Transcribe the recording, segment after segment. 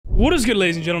What is good,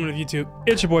 ladies and gentlemen of YouTube?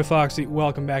 It's your boy Foxy.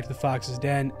 Welcome back to the Fox's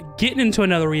Den. Getting into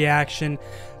another reaction.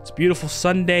 It's a beautiful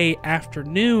Sunday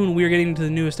afternoon. We are getting into the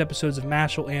newest episodes of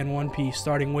MASHLE and One Piece,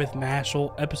 starting with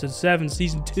MASHLE, episode 7,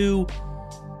 season 2.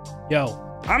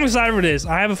 Yo, I'm excited for this.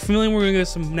 I have a feeling we're gonna get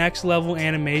some next level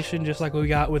animation, just like we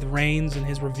got with Reigns and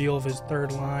his reveal of his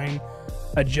third line,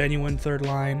 a genuine third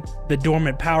line, the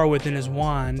dormant power within his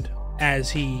wand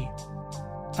as he,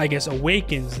 I guess,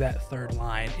 awakens that third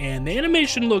line. And the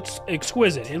animation looks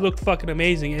exquisite. It looked fucking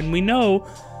amazing. And we know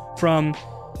from,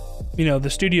 you know, the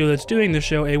studio that's doing the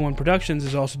show, A1 Productions,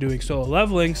 is also doing Solo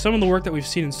Leveling. Some of the work that we've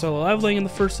seen in Solo Leveling in the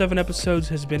first 7 episodes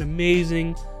has been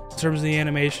amazing in terms of the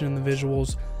animation and the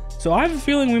visuals. So I have a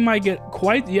feeling we might get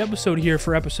quite the episode here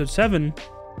for episode 7,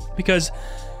 because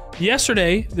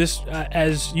yesterday, this,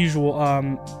 as usual,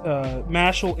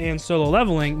 MASHLE and Solo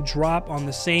Leveling drop on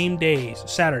the same days,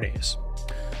 Saturdays.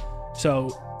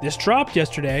 So this dropped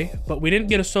yesterday, but we didn't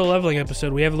get a Solo Leveling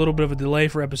episode. We have a little bit of a delay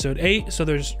for episode 8, so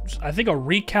there's, I think, a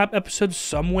recap episode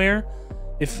somewhere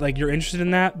if like you're interested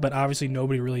in that, but obviously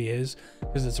nobody really is,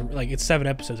 because it's like it's 7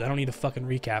 episodes. I don't need a fucking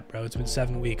recap, bro. It's been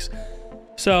 7 weeks.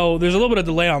 So there's a little bit of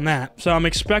delay on that. So I'm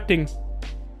expecting,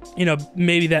 you know,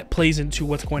 maybe that plays into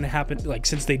what's going to happen, like,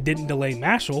 since they didn't delay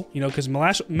MASHLE, you know, because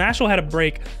MASHLE had a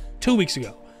break 2 weeks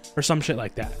ago or some shit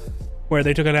like that, where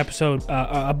they took an episode,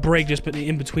 a break just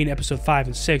in between episode 5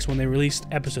 and 6 when they released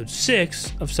episode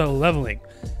 6 of Solo Leveling.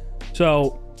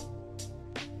 So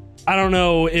I don't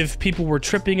know if people were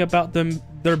tripping about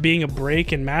there being a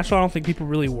break in MASHLE. I don't think people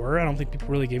really were. I don't think people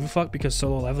really gave a fuck because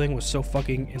Solo Leveling was so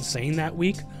fucking insane that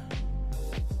week.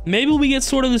 Maybe we get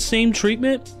sort of the same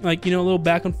treatment, like, you know, a little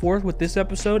back and forth with this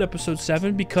episode, episode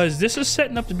 7, because this is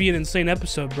setting up to be an insane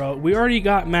episode, bro. We already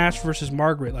got Mash versus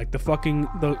Margaret, like the fucking,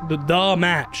 the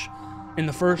match in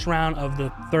the first round of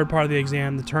the third part of the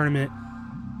exam, the tournament,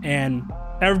 and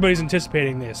everybody's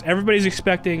anticipating this. Everybody's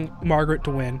expecting Margaret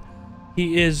to win.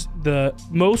 He is the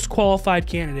most qualified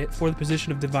candidate for the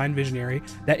position of Divine Visionary.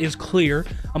 That is clear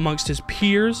amongst his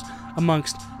peers,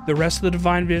 amongst the rest of the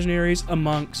Divine Visionaries,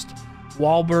 amongst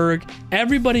Wahlberg.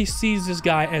 Everybody sees this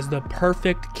guy as the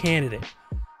perfect candidate.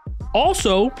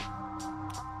 Also,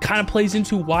 kind of plays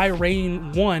into why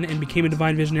Rain won and became a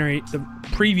Divine Visionary the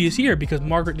previous year, because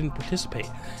Margaret didn't participate.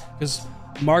 Because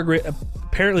Margaret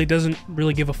apparently doesn't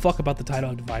really give a fuck about the title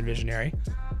of Divine Visionary.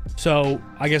 So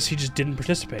I guess he just didn't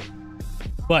participate.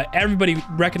 But everybody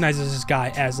recognizes this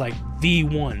guy as like the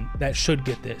one that should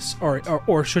get this,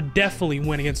 or should definitely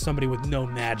win against somebody with no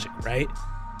magic, right?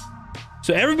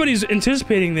 So everybody's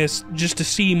anticipating this just to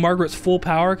see Margaret's full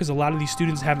power, because a lot of these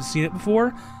students haven't seen it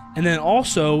before, and then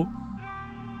also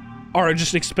are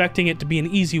just expecting it to be an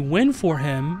easy win for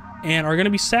him, and are going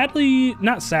to be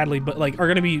not sadly, but like are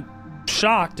going to be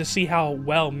shocked to see how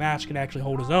well Mash can actually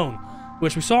hold his own,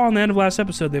 which we saw on the end of last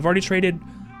episode. They've already traded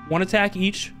 1 attack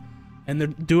each, and they're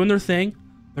doing their thing.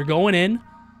 They're going in,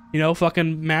 you know,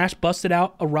 fucking Mash busted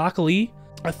out a Rock Lee.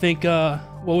 I think,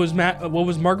 what was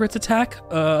Margaret's attack?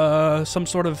 Some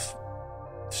sort of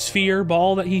sphere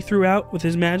ball that he threw out with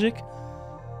his magic.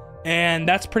 And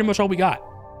that's pretty much all we got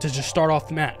to just start off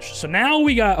the match. So now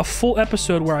we got a full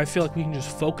episode where I feel like we can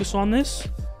just focus on this.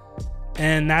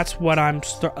 And that's what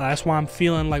that's why I'm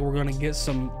feeling like we're gonna get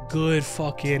some good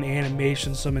fucking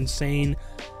animation, some insane,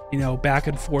 you know, back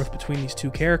and forth between these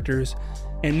two characters.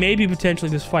 And maybe potentially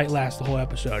this fight lasts the whole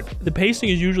episode. The pacing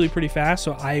is usually pretty fast,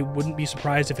 so I wouldn't be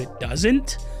surprised if it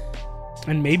doesn't.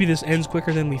 And maybe this ends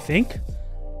quicker than we think.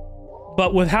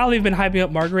 But with how they've been hyping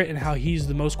up Margaret and how he's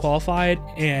the most qualified,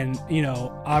 and, you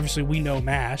know, obviously we know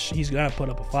Mash, he's gonna put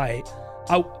up a fight.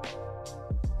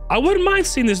 I wouldn't mind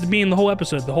seeing this being the whole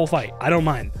episode, the whole fight. I don't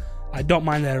mind. I don't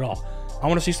mind that at all. I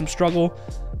want to see some struggle.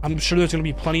 I'm sure there's gonna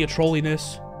be plenty of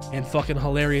trolliness and fucking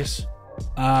hilarious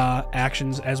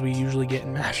actions as we usually get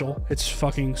in MASHLE. It's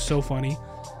fucking so funny.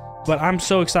 But I'm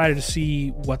so excited to see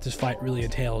what this fight really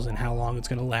entails and how long it's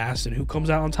going to last and who comes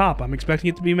out on top. I'm expecting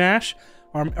it to be Mash,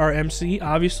 our MC,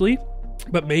 obviously.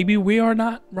 But maybe we are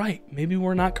not right. Maybe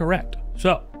we're not correct.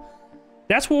 So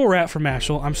that's where we're at for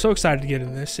MASHLE. I'm so excited to get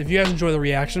into this. If you guys enjoy the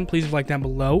reaction, please leave a like down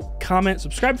below. Comment,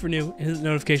 subscribe for new, and hit the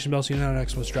notification bell so you know the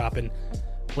next one's dropping.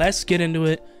 Let's get into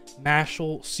it.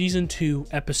 MASHLE Season 2,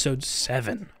 Episode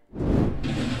 7.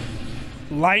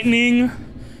 Lightning.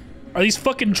 Are these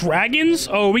fucking dragons?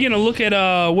 Oh, are we gonna look at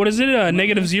what is it,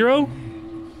 -0?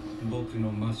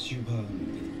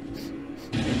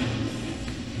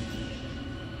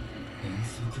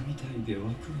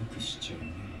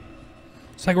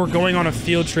 It's like we're going on a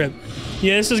field trip.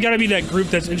 Yeah, this has got to be that group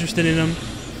that's interested in them.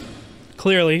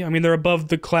 Clearly, I mean, they're above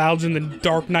the clouds in the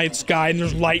dark night sky, and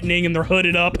there's lightning, and they're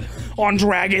hooded up on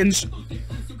dragons.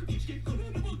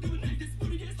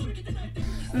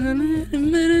 Bling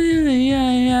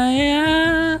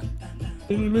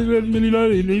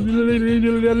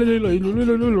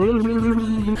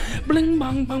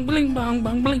bong bong bling bong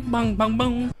bong bling bong bong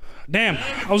bong. Damn,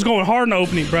 I was going hard in the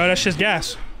opening, bro. That's just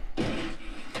gas.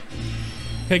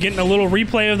 Okay, getting a little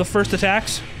replay of the first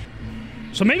attacks.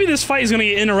 So maybe this fight is gonna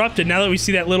get interrupted now that we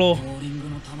see that little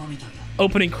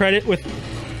opening credit with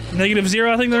 -0,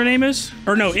 I think their name is.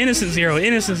 Or no, Innocent Zero.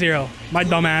 Innocent Zero. My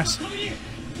dumbass.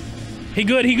 He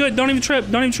good, he good. Don't even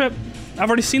trip. Don't even trip. I've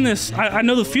already seen this. I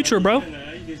know the future, bro.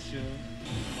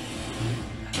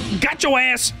 Got your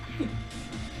ass!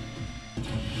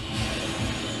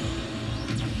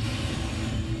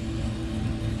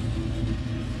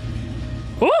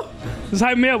 Oh! This is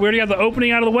hyping me up. We already got the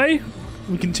opening out of the way.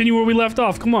 We continue where we left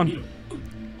off. Come on.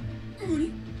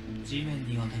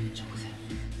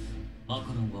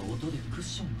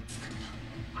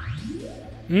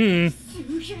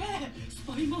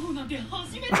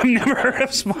 I've never heard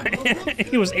of Spy.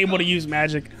 He was able to use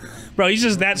magic. Bro, he's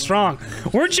just that strong.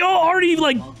 Weren't y'all already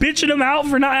like bitching him out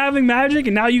for not having magic,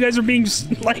 and now you guys are being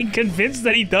like convinced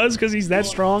that he does because he's that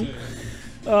strong?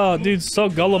 Oh, dude's so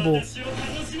gullible.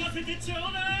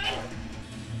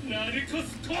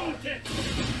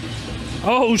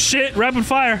 Oh shit, rapid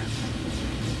fire.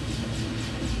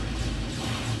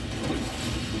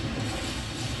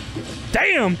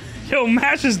 Damn! Yo,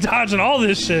 Mash is dodging all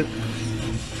this shit.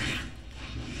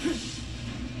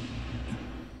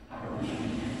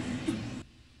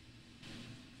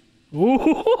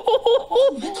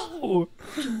 Ooh.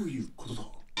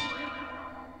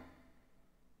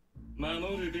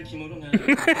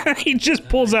 He just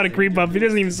pulls out a creep up. He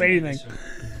doesn't even say anything.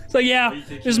 It's like, yeah,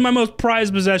 this is my most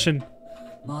prized possession.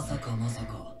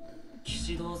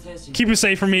 Keep it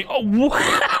safe from me. Oh, what?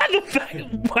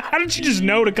 How did you just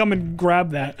know to come and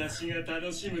grab that?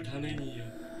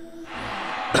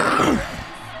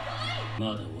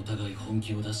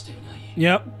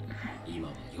 Yep.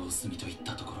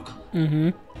 Mm-hmm.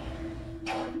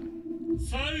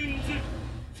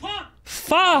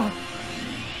 Fa!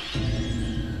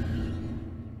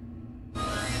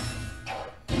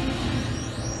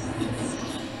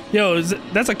 Yo,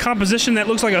 that's a composition that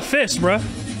looks like a fist, bruh.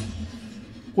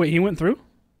 Wait, he went through?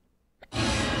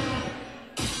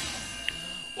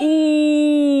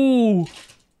 Ooh!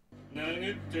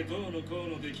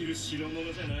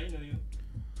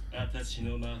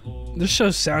 This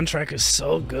show's soundtrack is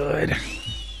so good.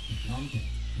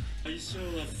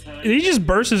 Did he just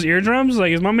burst his eardrums?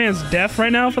 Like, is my man's deaf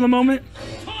right now for the moment?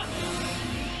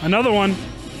 Another one.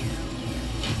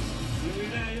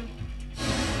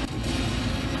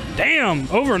 Damn!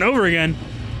 Over and over again.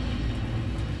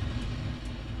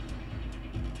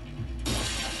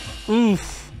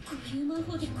 Oof.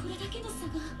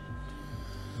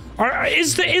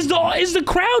 Is the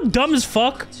crowd dumb as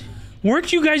fuck?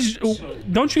 Weren't you guys?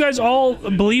 Don't you guys all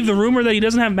believe the rumor that he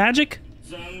doesn't have magic?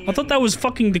 I thought that was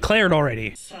fucking declared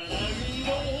already.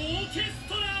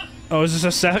 Oh, is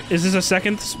this a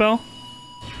second spell?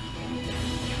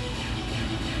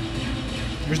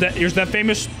 Here's that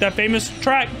famous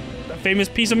track, that famous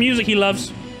piece of music he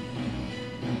loves.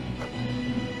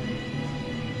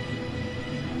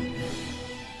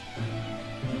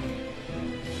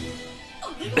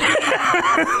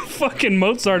 Fucking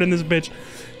Mozart in this bitch.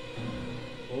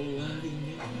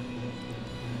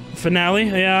 Finale?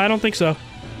 Yeah, I don't think so.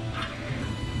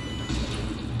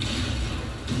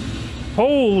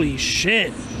 Holy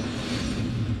shit.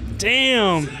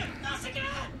 Damn.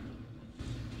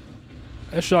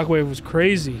 That shockwave was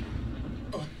crazy.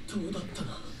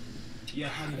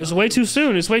 It's way too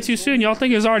soon. It's way too soon. Y'all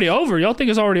think it's already over. Y'all think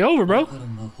it's already over, bro.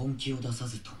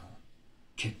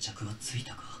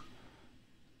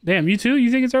 Damn, you too?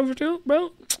 You think it's over too,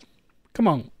 bro? Come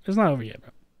on. It's not over yet, bro.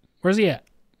 Where's he at?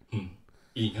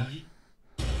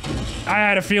 I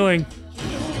had a feeling.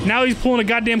 Now he's pulling a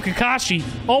goddamn Kakashi.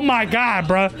 Oh my god,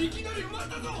 bro.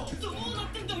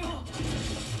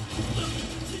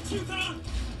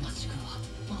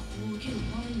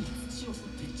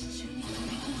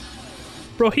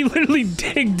 Bro, he literally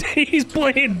digged. He's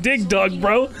playing Dig Dug,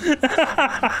 bro.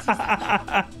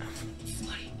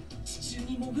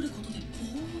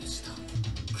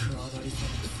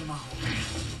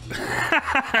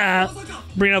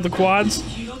 Bring out the quads.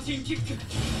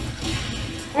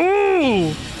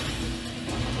 Ooh!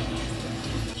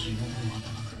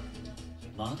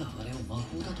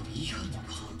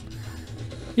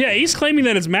 Yeah, he's claiming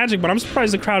that it's magic, but I'm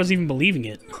surprised the crowd is even believing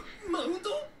it.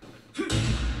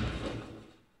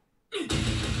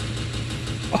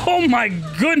 Oh my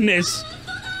goodness!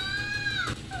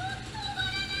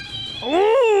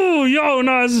 Ooh, yo,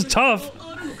 no, this is tough.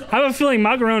 I have a feeling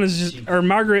Margaret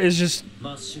is just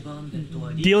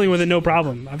dealing with it no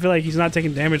problem. I feel like he's not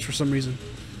taking damage for some reason.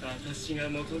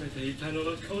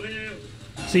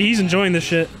 See, he's enjoying this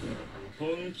shit.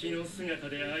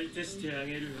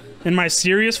 In my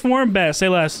serious form? Bet, say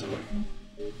less.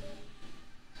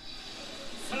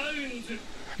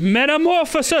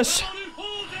 Metamorphosis!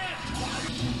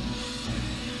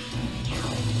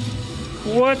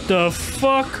 What the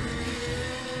fuck?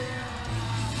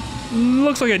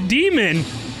 Looks like a demon.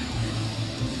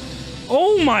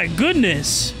 Oh my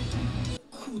goodness.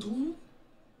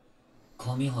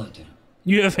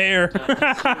 You have hair.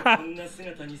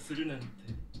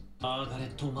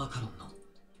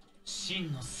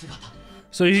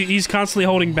 So he's constantly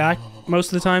holding back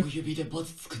most of the time.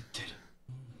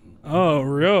 Oh,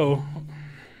 Ryo.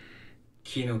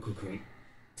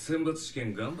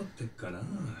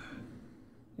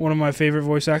 One of my favorite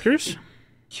voice actors.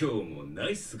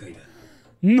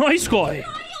 Nice guy.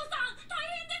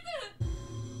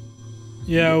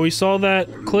 Yeah, we saw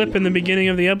that clip in the beginning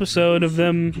of the episode of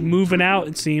them moving out,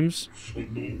 it seems.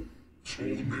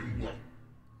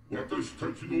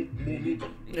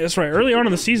 That's right. Early on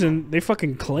in the season, they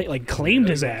fucking claimed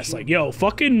his ass. Like, yo,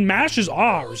 fucking MASH is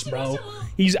ours, bro.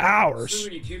 He's ours.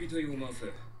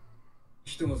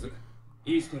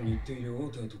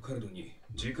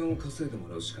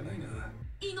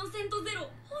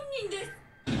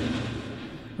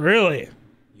 Really?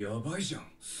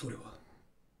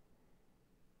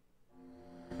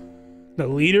 The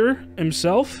leader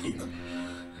himself?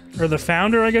 Or the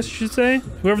founder, I guess you should say?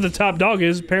 Whoever the top dog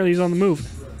is, apparently he's on the move.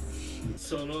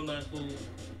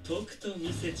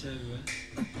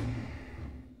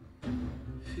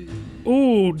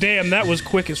 Ooh, damn, that was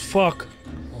quick as fuck.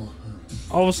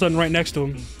 All of a sudden, right next to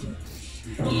him.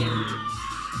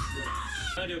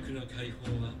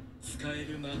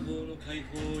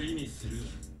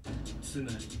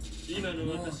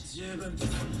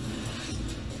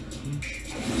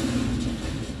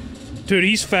 Dude,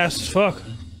 he's fast as fuck.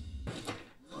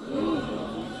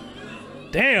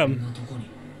 Damn.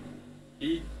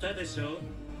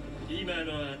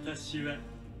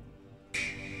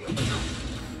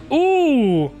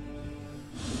 Ooh.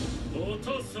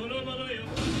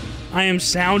 I am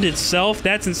sound itself?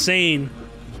 That's insane.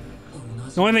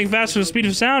 The only thing faster than the speed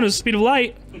of sound is the speed of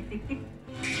light.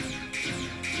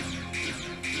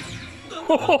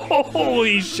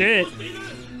 Holy shit.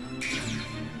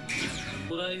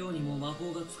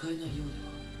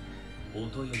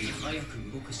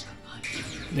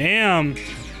 Damn.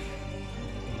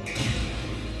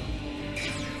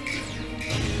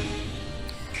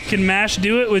 Can MASH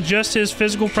do it with just his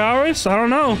physical prowess? I don't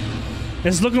know.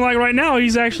 It's looking like right now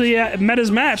he's actually met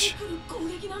his match.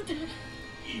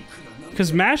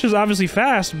 Because MASH is obviously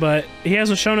fast, but he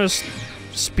hasn't shown us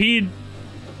speed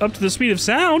up to the speed of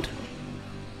sound.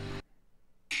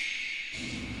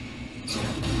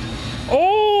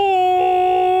 Oh!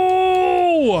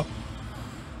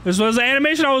 This was the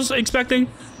animation I was expecting.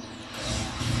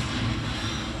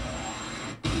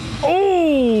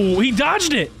 Oh! He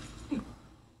dodged it!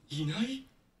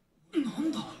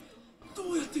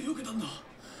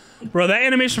 Bro, that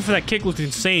animation for that kick looked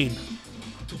insane.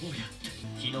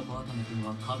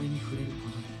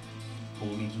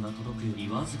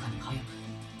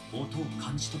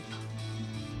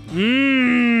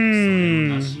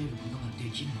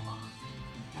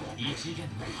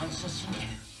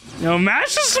 Yo,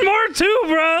 MASH is smart too,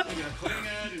 bruh.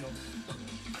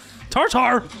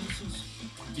 Tartar.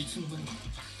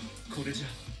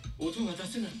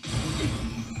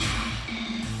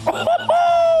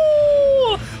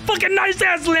 Oh, fucking nice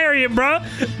ass lariat, bruh.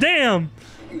 Damn.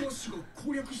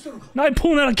 Now he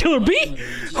pulling out a killer bee?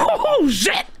 Oh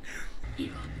shit!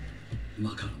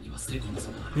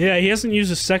 Yeah, he hasn't used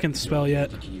his second spell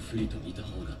yet.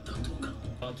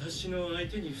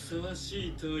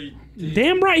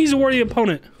 Damn right he's a worthy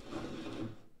opponent.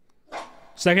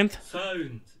 Second?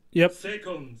 Yep.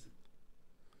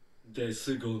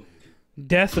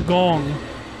 Death Gong.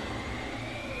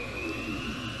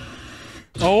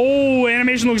 Oh,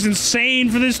 animation looks insane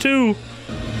for this too.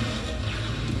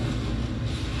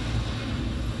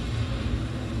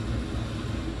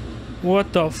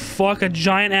 What the fuck? A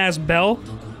giant ass bell?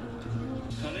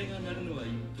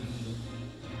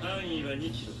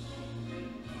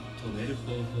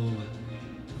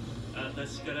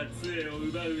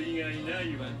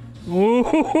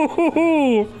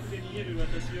 Ooh.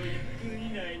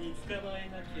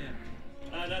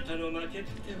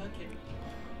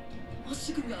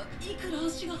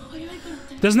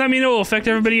 Doesn't that mean it will affect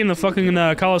everybody in the fucking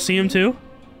Coliseum too?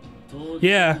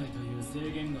 Yeah.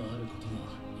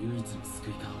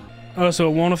 Oh, so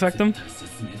it won't affect them?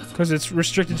 Because it's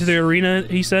restricted to the arena,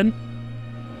 he said?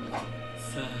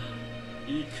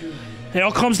 It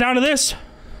all comes down to this.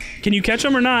 Can you catch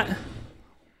him or not?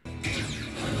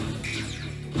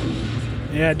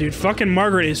 Yeah, dude, fucking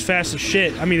Margaret is fast as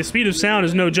shit. I mean, the speed of sound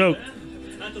is no joke.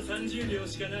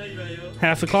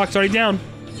 Half the clock's already down.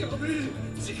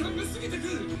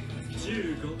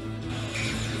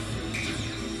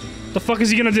 The fuck is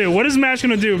he gonna do? What is Mash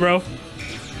gonna do, bro?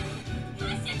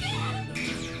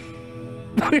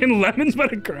 Fucking Lemon's about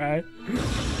to cry.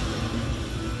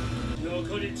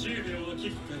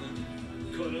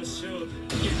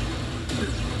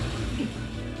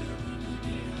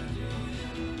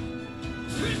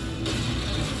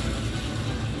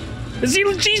 Is he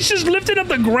just lifting up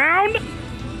the ground?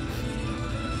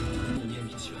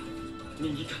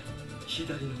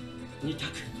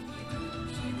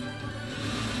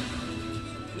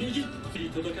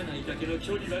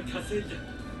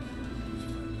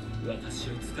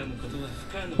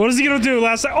 What is he gonna do?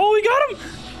 Last time? Oh, he got him!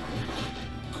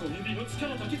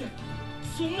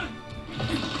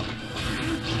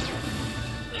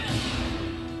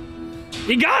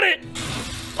 He got it!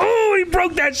 Oh, he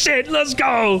broke that shit! Let's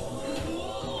go!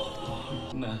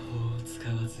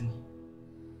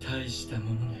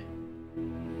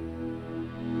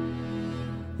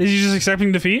 Is he just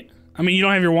accepting defeat? I mean, you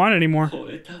don't have your wand anymore.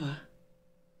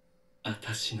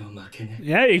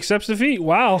 Yeah, he accepts defeat.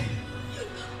 Wow.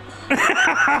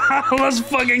 Let's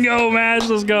fucking go, Mash.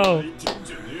 Let's go.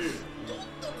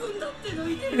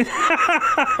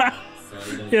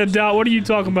 Yeah, Dot, what are you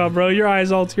talking about, bro? Your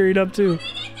eyes all teared up, too.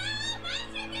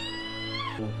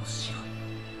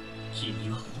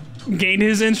 Gained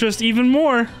his interest even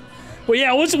more. Well,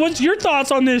 yeah, what's your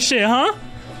thoughts on this shit, huh?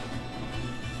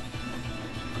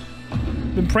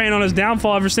 Been praying on his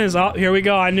downfall ever since. Oh, here we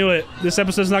go. I knew it. This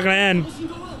episode's not gonna end.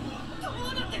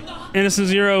 Innocent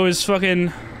Zero is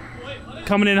fucking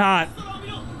coming in hot.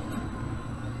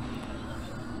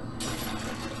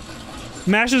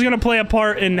 Mash is gonna play a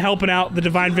part in helping out the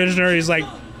Divine Visionaries, like,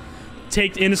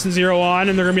 take Innocent Zero on,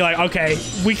 and they're gonna be like, okay,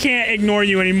 we can't ignore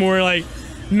you anymore. Like,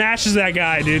 Mash is that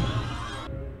guy, dude.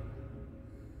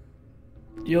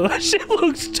 Yo, that shit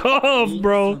looks tough,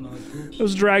 bro.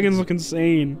 Those dragons look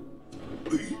insane.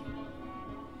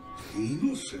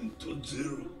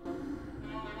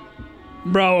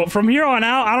 Bro, from here on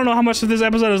out, I don't know how much of this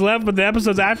episode is left, but the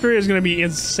episodes after it is gonna be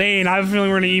insane. I have a feeling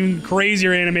we're gonna even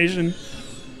crazier animation.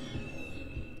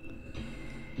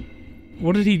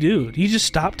 What did he do? Did he just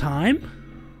stop time?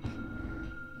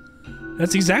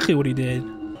 That's exactly what he did.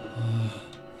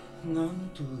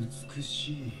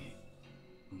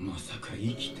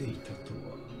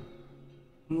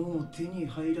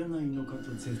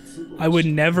 I would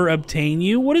never obtain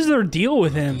you? What is their deal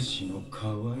with him?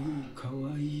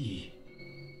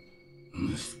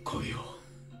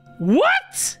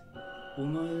 What?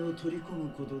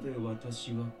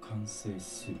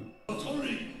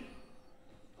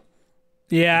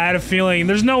 Yeah, I had a feeling.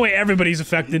 There's no way everybody's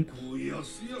affected.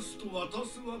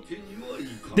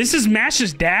 This is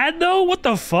Mash's dad, though? What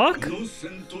the fuck?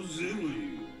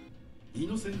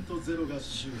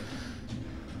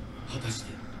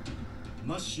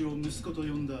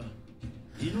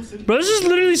 Bro, this is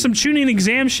literally some tuning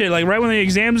exam shit. Like, right when the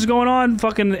exam is going on,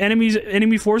 fucking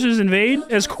enemy forces invade.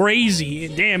 It's crazy.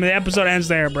 Damn, the episode ends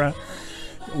there, bro.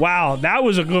 Wow, that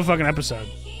was a good fucking episode.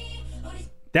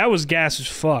 That was gas as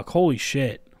fuck. Holy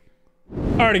shit.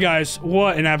 Alrighty, guys.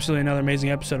 What an absolutely another amazing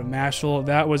episode of MASHLE.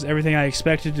 That was everything I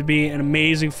expected to be. An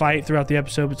amazing fight throughout the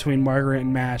episode between Margaret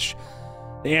and Mash.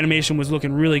 The animation was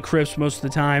looking really crisp most of the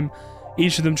time.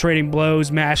 Each of them trading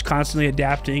blows, Mash constantly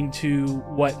adapting to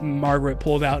what Margaret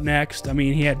pulled out next. I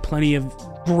mean, he had plenty of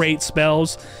great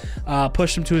spells,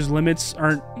 pushed him to his limits,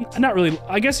 or not really,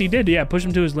 I guess he did, yeah, push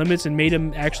him to his limits and made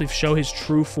him actually show his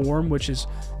true form, which is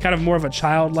kind of more of a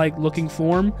childlike looking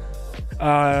form,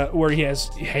 where he has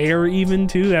hair even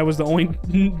too. That was the only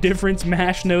difference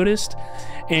Mash noticed.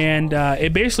 And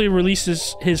it basically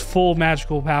releases his full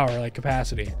magical power, like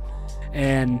capacity.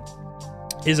 And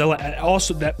is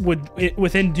also that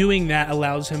within doing that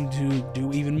allows him to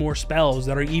do even more spells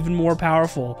that are even more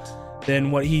powerful than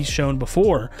what he's shown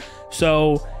before.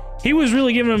 So he was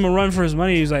really giving him a run for his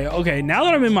money. He's like, okay, now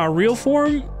that I'm in my real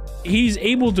form, he's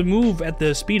able to move at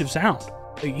the speed of sound.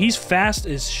 Like, he's fast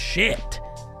as shit.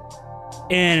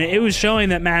 And it was showing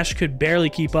that Mash could barely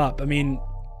keep up. I mean,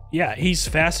 yeah, he's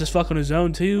fast as fuck on his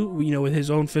own too, you know, with his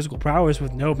own physical prowess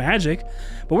with no magic.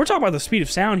 But we're talking about the speed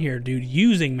of sound here, dude,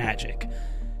 using magic.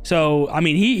 So, I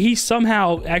mean, he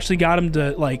somehow actually got him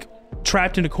to, like,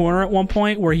 trapped in a corner at one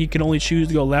point where he could only choose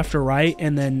to go left or right,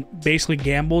 and then basically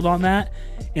gambled on that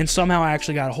and somehow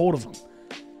actually got a hold of him.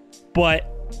 But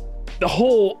the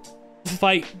whole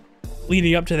fight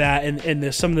leading up to that,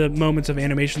 and some of the moments of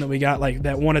animation that we got, like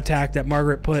that one attack that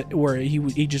Margaret put where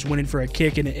he just went in for a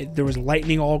kick, and there was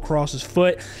lightning all across his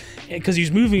foot because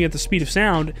he's moving at the speed of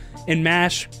sound, and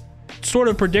MASH sort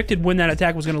of predicted when that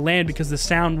attack was going to land because the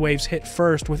sound waves hit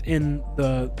first within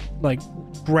the like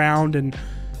ground and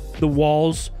the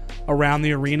walls around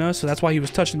the arena, so that's why he was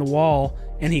touching the wall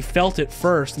and he felt it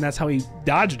first, and that's how he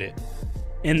dodged it.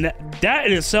 And that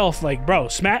in itself, like, bro,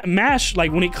 MASH,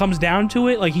 like, when it comes down to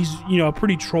it, like, he's, you know, a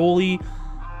pretty trolly,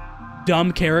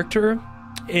 dumb character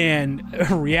and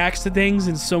reacts to things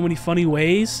in so many funny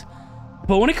ways.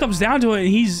 But when it comes down to it,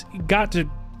 he's got to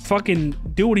fucking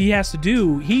do what he has to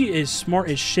do. He is smart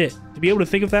as shit. To be able to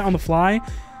think of that on the fly,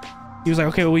 he was like,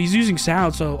 okay, well, he's using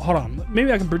sound, so hold on.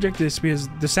 Maybe I can predict this because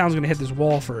the sound's going to hit this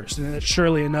wall first. And that's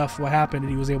surely enough what happened,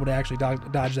 and he was able to actually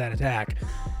dodge that attack.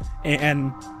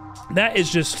 And that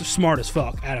is just smart as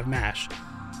fuck out of MASH.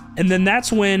 And then that's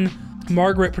when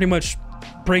Margaret pretty much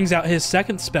brings out his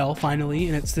second spell finally,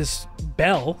 and it's this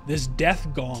bell, this death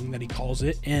gong that he calls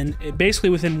it. And it basically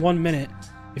within 1 minute,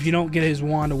 if you don't get his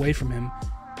wand away from him,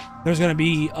 there's going to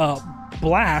be a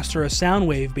blast or a sound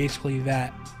wave basically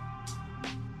that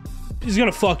is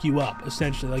going to fuck you up,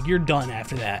 essentially. Like, you're done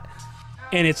after that.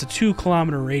 And it's a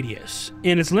 2-kilometer radius,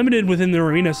 and it's limited within the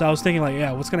arena. So I was thinking, like,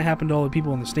 yeah, what's gonna happen to all the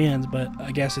people in the stands? But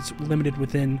I guess it's limited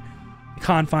within the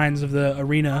confines of the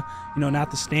arena, you know,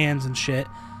 not the stands and shit.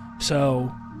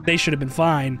 So they should have been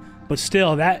fine. But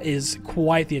still, that is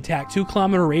quite the attack.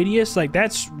 2-kilometer radius, like,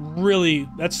 that's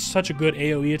such a good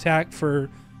AoE attack for,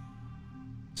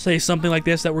 say, something like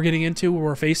this that we're getting into where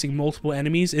we're facing multiple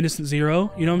enemies, Innocent Zero.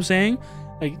 You know what I'm saying?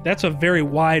 Like, that's a very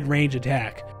wide range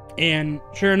attack. And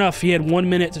sure enough, he had 1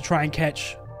 minute to try and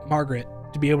catch Margaret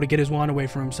to be able to get his wand away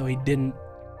from him so he didn't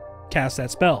cast that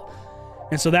spell.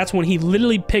 And so that's when he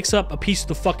literally picks up a piece of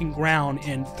the fucking ground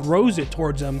and throws it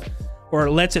towards him, or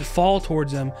lets it fall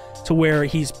towards him, to where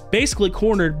he's basically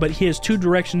cornered, but he has 2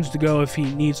 directions to go if he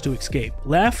needs to escape,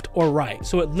 left or right.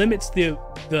 So it limits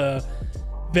the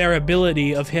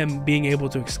variability of him being able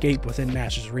to escape within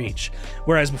MASH's reach.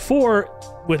 Whereas before,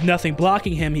 with nothing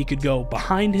blocking him, he could go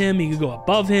behind him, he could go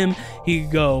above him, he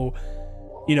could go,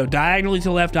 you know, diagonally to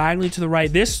the left, diagonally to the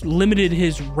right. This limited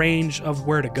his range of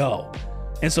where to go.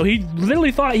 And so he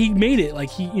literally thought he made it. Like,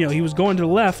 he was going to the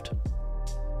left,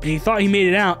 and he thought he made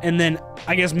it out, and then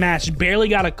I guess MASH barely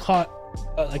got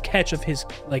a catch of his,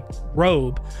 like,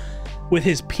 robe with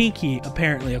his pinky,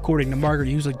 apparently, according to Margaret.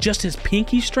 He was like, just his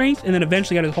pinky strength, and then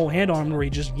eventually got his whole hand on him where he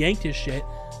just yanked his shit,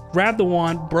 grabbed the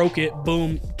wand, broke it,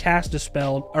 boom, cast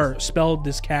dispelled, or spell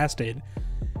discasted,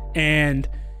 and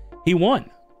he won.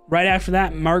 Right after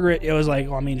that, Margaret, it was like,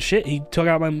 well, I mean, shit, he took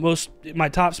out my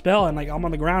top spell, and like, I'm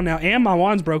on the ground now, and my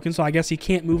wand's broken, so I guess he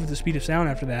can't move at the speed of sound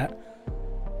after that.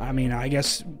 I mean, I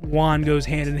guess wand goes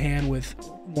hand in hand with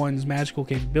one's magical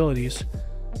capabilities.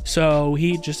 So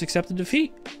he just accepted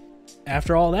defeat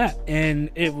after all that, and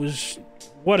it was,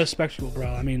 what a spectacle, bro.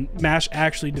 I mean, MASH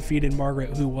actually defeated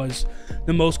Margaret, who was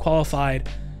the most qualified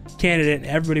candidate, and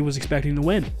everybody was expecting to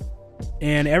win.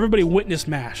 And everybody witnessed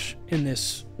MASH in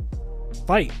this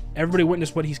fight. Everybody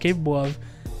witnessed what he's capable of,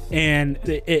 and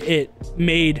it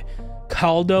made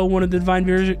Caldo, one of the Divine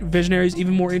Visionaries,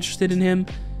 even more interested in him,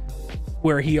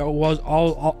 where he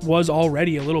was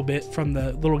already a little bit from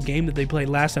the little game that they played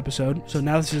last episode. So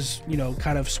now this is, you know,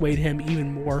 kind of swayed him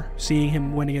even more, seeing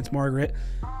him win against Margaret.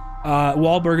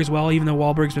 Wahlberg as well, even though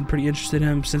Wahlberg's been pretty interested in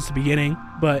him since the beginning.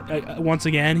 But once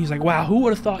again, he's like, wow, who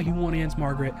would have thought he won against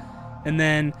Margaret? And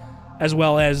then, as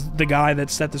well as the guy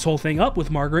that set this whole thing up with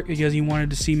Margaret, because he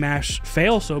wanted to see MASH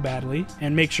fail so badly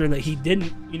and make sure that he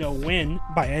didn't, you know, win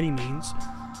by any means,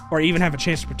 or even have a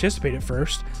chance to participate at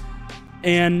first.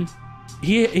 And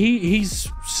he's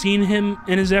seen him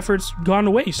and his efforts gone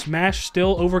to waste. MASH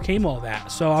still overcame all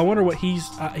that. So I wonder what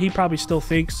he probably still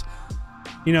thinks,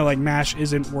 you know, like MASH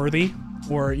isn't worthy,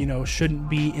 or, you know, shouldn't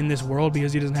be in this world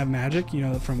because he doesn't have magic, you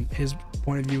know, from his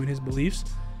point of view and his beliefs.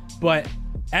 But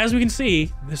as we can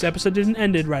see, this episode didn't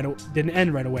end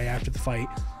right away after the fight.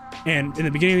 And in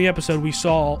the beginning of the episode, we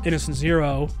saw Innocent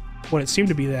Zero, what it seemed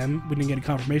to be them. We didn't get a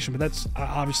confirmation, but that's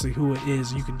obviously who it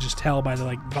is. You can just tell by the,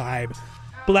 like, vibe.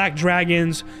 Black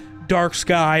dragons, dark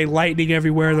sky, lightning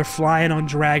everywhere. They're flying on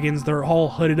dragons. They're all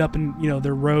hooded up in, you know,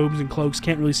 their robes and cloaks.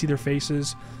 Can't really see their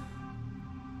faces.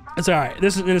 It's all right.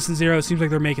 This is Innocent Zero. It seems like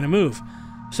they're making a move.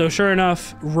 So sure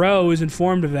enough, Ro is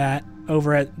informed of that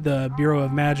over at the Bureau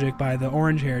of Magic by the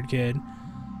orange-haired kid.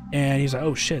 And he's like,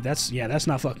 oh shit, that's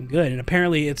not fucking good. And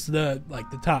apparently it's the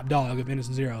top dog of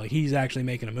Innocent Zero. Like, he's actually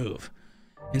making a move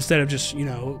instead of just, you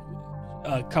know,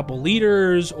 a couple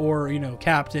leaders or, you know,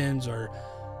 captains or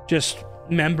just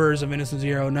members of Innocent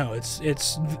Zero. No,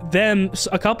 it's them,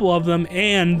 a couple of them,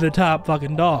 and the top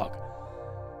fucking dog.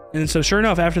 And so sure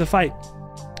enough, after the fight,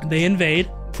 they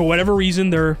invade. For whatever reason,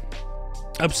 they're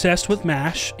obsessed with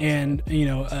MASH and, you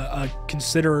know,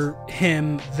 consider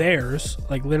him theirs,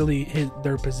 like literally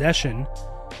their possession.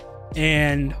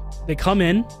 And they come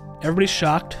in, everybody's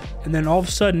shocked, and then all of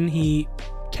a sudden he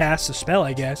casts a spell,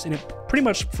 I guess, and it pretty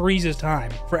much freezes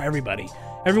time for everybody.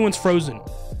 Everyone's frozen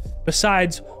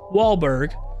besides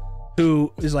Wahlberg,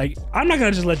 who is like, I'm not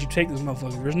gonna just let you take this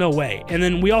motherfucker, there's no way. And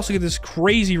then we also get this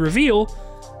crazy reveal,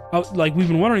 like we've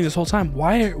been wondering this whole time,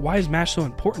 why is MASH so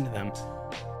important to them?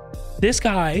 This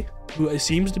guy, who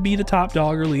seems to be the top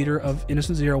dog or leader of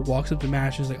Innocent Zero, walks up to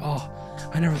MASH and is like, oh,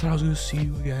 I never thought I was gonna see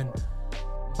you again,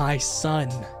 my son.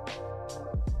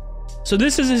 So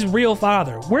this is his real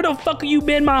father. Where the fuck have you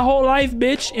been my whole life,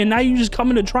 bitch? And now you just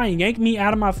coming to try and yank me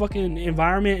out of my fucking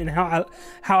environment and how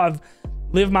I've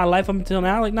lived my life up until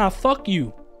now? Like, nah, fuck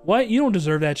you. What? You don't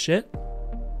deserve that shit.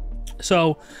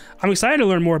 So I'm excited to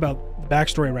learn more about the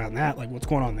backstory around that, like what's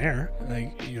going on there.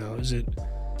 Like, you know, is it,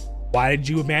 why did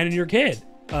you abandon your kid?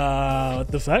 What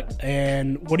the fuck?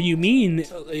 And what do you mean?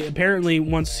 Apparently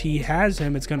once he has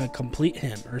him, it's gonna complete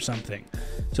him or something.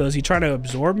 So is he trying to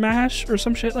absorb MASH or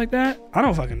some shit like that? I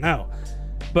don't fucking know.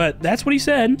 But that's what he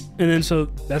said. And then so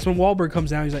that's when Wahlberg comes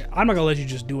down. He's like, I'm not gonna let you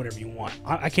just do whatever you want.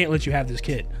 I can't let you have this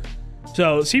kid.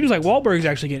 So it seems like Wahlberg's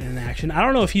actually getting in action. I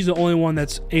don't know if he's the only one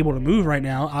that's able to move right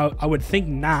now. I would think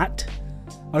not.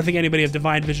 I don't think anybody of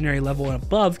Divine Visionary level and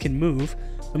above can move.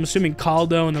 I'm assuming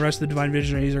Caldo and the rest of the Divine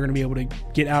Visionaries are going to be able to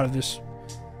get out of this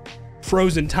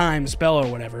frozen time spell or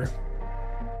whatever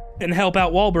and help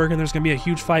out Wahlberg, and there's going to be a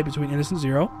huge fight between Innocent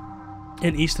Zero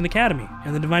and Easton Academy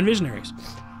and the Divine Visionaries.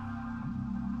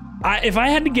 If I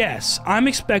had to guess, I'm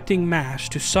expecting MASH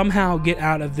to somehow get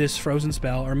out of this frozen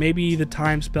spell, or maybe the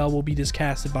time spell will be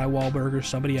discasted by Wahlberg or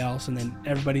somebody else, and then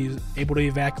everybody's able to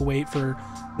evacuate for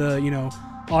the, you know,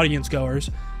 audience goers.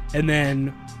 And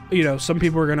then, you know, some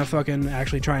people are going to fucking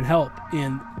actually try and help.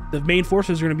 And the main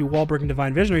forces are going to be Wahlberg and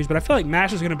Divine Visionaries, but I feel like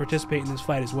MASH is going to participate in this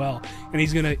fight as well. And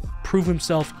he's going to prove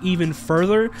himself even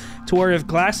further to where if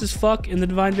Glasses Fuck and the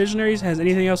Divine Visionaries has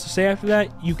anything else to say after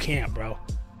that, you can't, bro.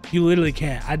 You literally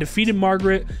can't. I defeated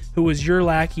Margaret, who was your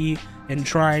lackey and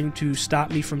trying to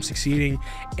stop me from succeeding.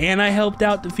 And I helped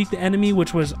out defeat the enemy,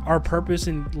 which was our purpose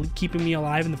in keeping me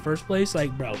alive in the first place.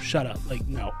 Like, bro, shut up. Like,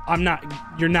 no, I'm not,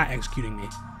 you're not executing me.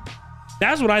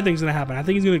 That's what I think is going to happen. I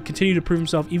think he's going to continue to prove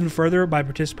himself even further by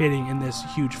participating in this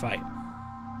huge fight.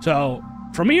 So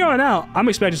from here on out, I'm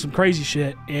expecting some crazy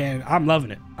shit, and I'm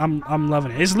loving it. I'm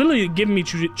loving it. It's literally giving me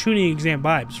Chunin exam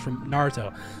vibes from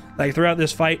Naruto. Like throughout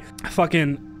this fight,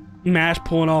 fucking MASH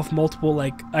pulling off multiple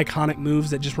like iconic moves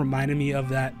that just reminded me of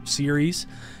that series.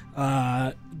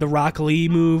 The Rock Lee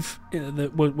move,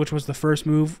 which was the first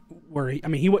move where he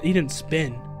didn't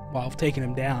spin while taking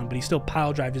him down, but he still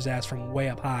pile drived his ass from way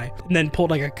up high, and then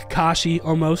pulled like a Kakashi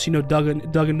almost, you know, dug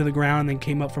into the ground, and then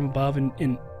came up from above and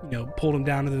you know, pulled him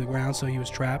down into the ground so he was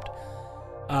trapped.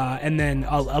 And then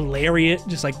a lariat,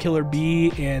 just like Killer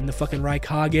B and the fucking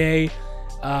Raikage.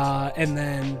 And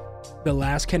then the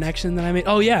last connection that I made,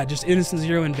 oh yeah, just Innocent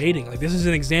Zero invading. Like, this is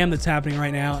an exam that's happening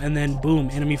right now, and then boom,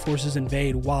 enemy forces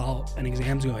invade while an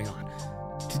exam's going on,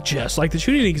 just like the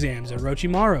shooting exams at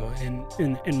Orochimaru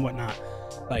and whatnot.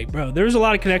 Like, bro, there's a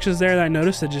lot of connections there that I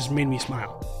noticed that just made me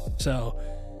smile. So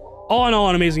all in all,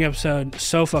 an amazing episode.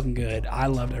 So fucking good. I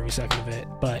loved every second of it.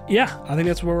 But yeah, I think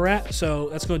that's where we're at. So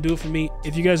that's going to do it for me.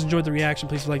 If you guys enjoyed the reaction,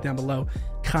 please like down below,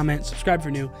 comment, subscribe if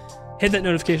you're new, hit that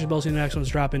notification bell so you know the next one's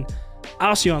dropping.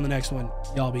 I'll see you on the next one.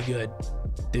 Y'all be good.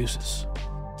 Deuces.